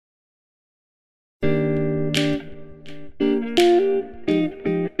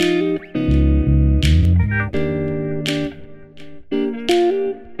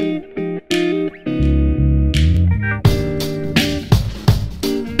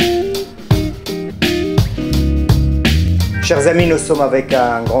Chers amis, nous sommes avec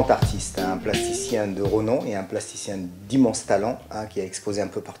un grand artiste, un plasticien de renom et un plasticien d'immense talent qui a exposé un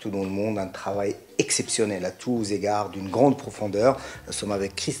peu partout dans le monde, un travail exceptionnel à tous égards, d'une grande profondeur. Nous sommes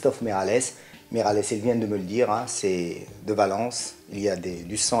avec Christophe Miralles. Miralles, il vient de me le dire, c'est de Valence, il y a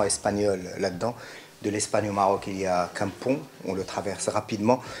du sang espagnol là-dedans. De l'Espagne au Maroc, il n'y a qu'un pont, on le traverse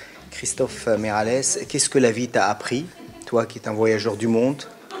rapidement. Christophe Miralles, qu'est-ce que la vie t'a appris? Toi qui es un voyageur du monde,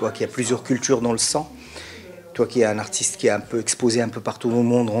 toi qui as plusieurs cultures dans le sang, toi qui es un artiste qui a un peu exposé un peu partout dans le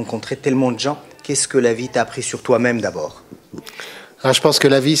monde, rencontré tellement de gens, qu'est-ce que la vie t'a appris sur toi-même d'abord? Alors, je pense que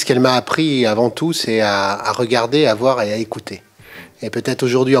la vie, ce qu'elle m'a appris avant tout, c'est à regarder, à voir et à écouter. Et peut-être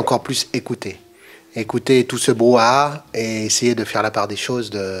aujourd'hui encore plus écouter. Écouter tout ce brouhaha et essayer de faire la part des choses,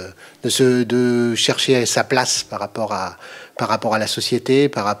 de chercher sa place par rapport à la société,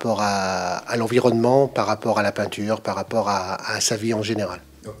 par rapport à l'environnement, par rapport à la peinture, par rapport à sa vie en général.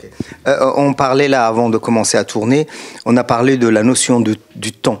 Okay. On parlait là, avant de commencer à tourner, on a parlé de la notion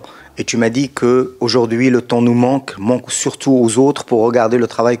du temps. Et tu m'as dit qu'aujourd'hui, le temps nous manque surtout aux autres pour regarder le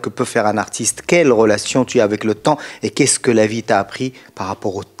travail que peut faire un artiste. Quelle relation tu as avec le temps et qu'est-ce que la vie t'a appris par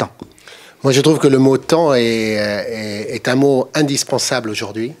rapport au temps? Moi, je trouve que le mot temps est un mot indispensable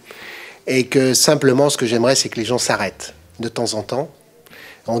aujourd'hui et que simplement, ce que j'aimerais, c'est que les gens s'arrêtent de temps en temps.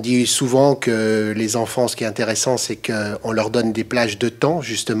 On dit souvent que les enfants, ce qui est intéressant, c'est qu'on leur donne des plages de temps,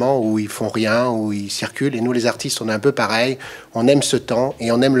 justement, où ils font rien, où ils circulent. Et nous, les artistes, on est un peu pareil. On aime ce temps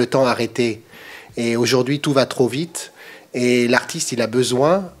et on aime le temps arrêté. Et aujourd'hui, tout va trop vite. Et l'artiste, il a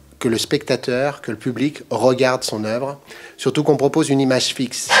besoin que le spectateur, que le public regarde son œuvre. Surtout qu'on propose une image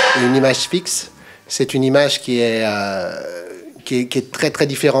fixe. Et une image fixe, c'est une image qui est très, très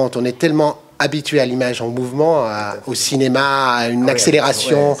différente. On est tellement habitué à l'image en mouvement, au cinéma, à une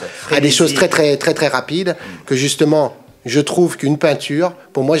accélération, à des choses très, très, très, très rapides, que justement, je trouve qu'une peinture,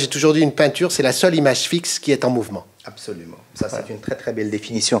 pour moi, j'ai toujours dit une peinture, c'est la seule image fixe qui est en mouvement. Absolument. Ça, c'est une très, très belle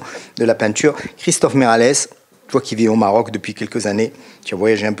définition de la peinture. Christophe Miralles, toi qui vis au Maroc depuis quelques années, tu as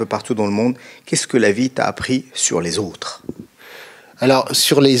voyagé un peu partout dans le monde, qu'est-ce que la vie t'a appris sur les autres? Alors,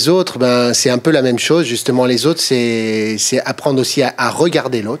 sur les autres, c'est un peu la même chose. Justement, les autres, c'est apprendre aussi à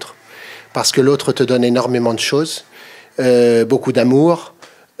regarder l'autre, parce que l'autre te donne énormément de choses, beaucoup d'amour,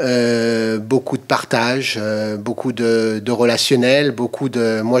 beaucoup de partage, beaucoup de relationnel, beaucoup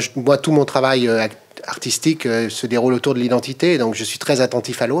de... Moi, tout mon travail artistique se déroule autour de l'identité, donc je suis très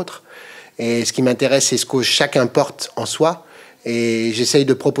attentif à l'autre. Et ce qui m'intéresse, c'est ce que chacun porte en soi. Et j'essaye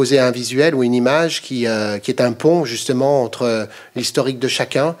de proposer un visuel ou une image qui est un pont, justement, entre l'historique de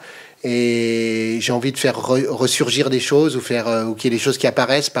chacun. Et j'ai envie de faire ressurgir des choses ou qu'il y ait des choses qui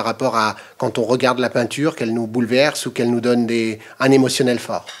apparaissent par rapport à quand on regarde la peinture, qu'elle nous bouleverse ou qu'elle nous donne un émotionnel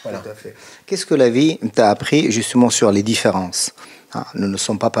fort. Voilà. Tout à fait. Qu'est-ce que la vie t'a appris justement sur les différences? Nous ne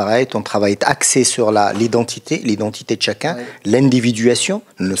sommes pas pareils, ton travail est axé sur l'identité de chacun, oui. L'individuation.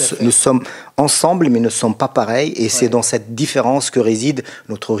 Nous sommes ensemble, mais ne sommes pas pareils, et c'est dans cette différence que réside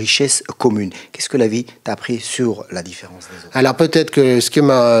notre richesse commune. Qu'est-ce que la vie t'a appris sur la différence des autres? Alors peut-être que ce que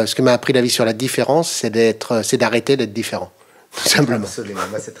m'a appris la vie sur la différence, c'est d'arrêter d'être différent. Tout simplement. Absolument,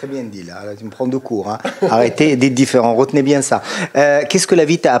 c'est très bien dit là, tu me prends de court. Arrêtez d'être différent, retenez bien ça. Qu'est-ce que la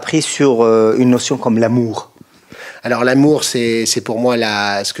vie t'a appris sur une notion comme l'amour? Alors l'amour, c'est pour moi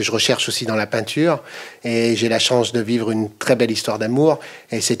ce que je recherche aussi dans la peinture, et j'ai la chance de vivre une très belle histoire d'amour,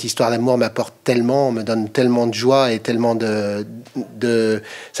 et cette histoire d'amour m'apporte tellement, me donne tellement de joie et tellement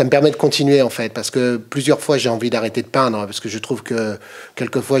ça me permet de continuer en fait, parce que plusieurs fois j'ai envie d'arrêter de peindre, parce que je trouve que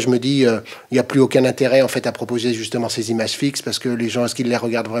quelquefois je me dis il n'y a plus aucun intérêt en fait à proposer justement ces images fixes, parce que les gens, est-ce qu'ils les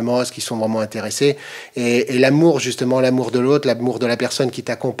regardent vraiment, est-ce qu'ils sont vraiment intéressés, et l'amour justement, l'amour de l'autre, l'amour de la personne qui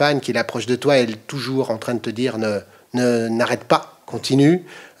t'accompagne, qui l'approche de toi, elle est toujours en train de te dire n'arrête pas, continue,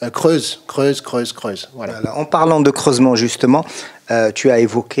 creuse. Voilà. En parlant de creusement, justement, tu as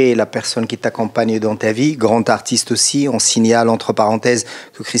évoqué la personne qui t'accompagne dans ta vie, grand artiste aussi. On signale, entre parenthèses,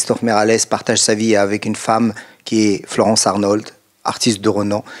 que Christophe Miralles partage sa vie avec une femme qui est Florence Arnold, artiste de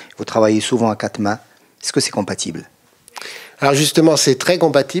renom. Vous travaillez souvent à quatre mains. Est-ce que c'est compatible? Alors justement, c'est très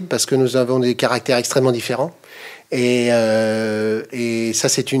compatible parce que nous avons des caractères extrêmement différents. Et ça,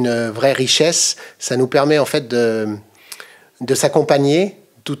 c'est une vraie richesse. Ça nous permet en fait de s'accompagner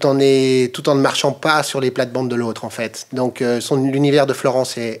tout en ne marchant pas sur les plates-bandes de l'autre en fait. Donc l'univers de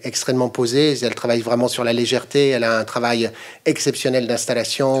Florence est extrêmement posé. Elle travaille vraiment sur la légèreté. Elle a un travail exceptionnel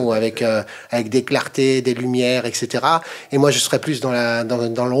d'installation avec des clartés, des lumières, etc. Et moi, je serais plus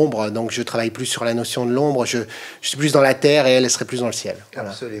dans l'ombre. Donc je travaille plus sur la notion de l'ombre. Je suis plus dans la terre et elle serait plus dans le ciel.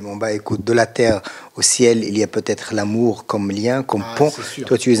 Voilà. Absolument. Écoute, de la terre au ciel, il y a peut-être l'amour comme lien, comme pont.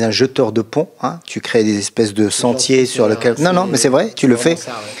 Toi, tu es un jeteur de pont. Tu crées des espèces de sentiers sur lesquels... Non, mais c'est vrai, tu le fais.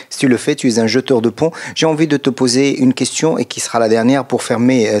 ça, ouais. Si tu le fais, tu es un jeteur de pont. J'ai envie de te poser une question et qui sera la dernière pour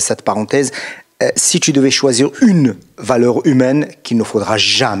fermer cette parenthèse. Si tu devais choisir une valeur humaine qu'il ne faudra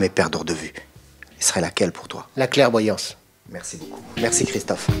jamais perdre de vue, ce serait laquelle pour toi? La clairvoyance. Merci beaucoup. Merci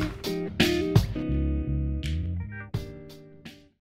Christophe.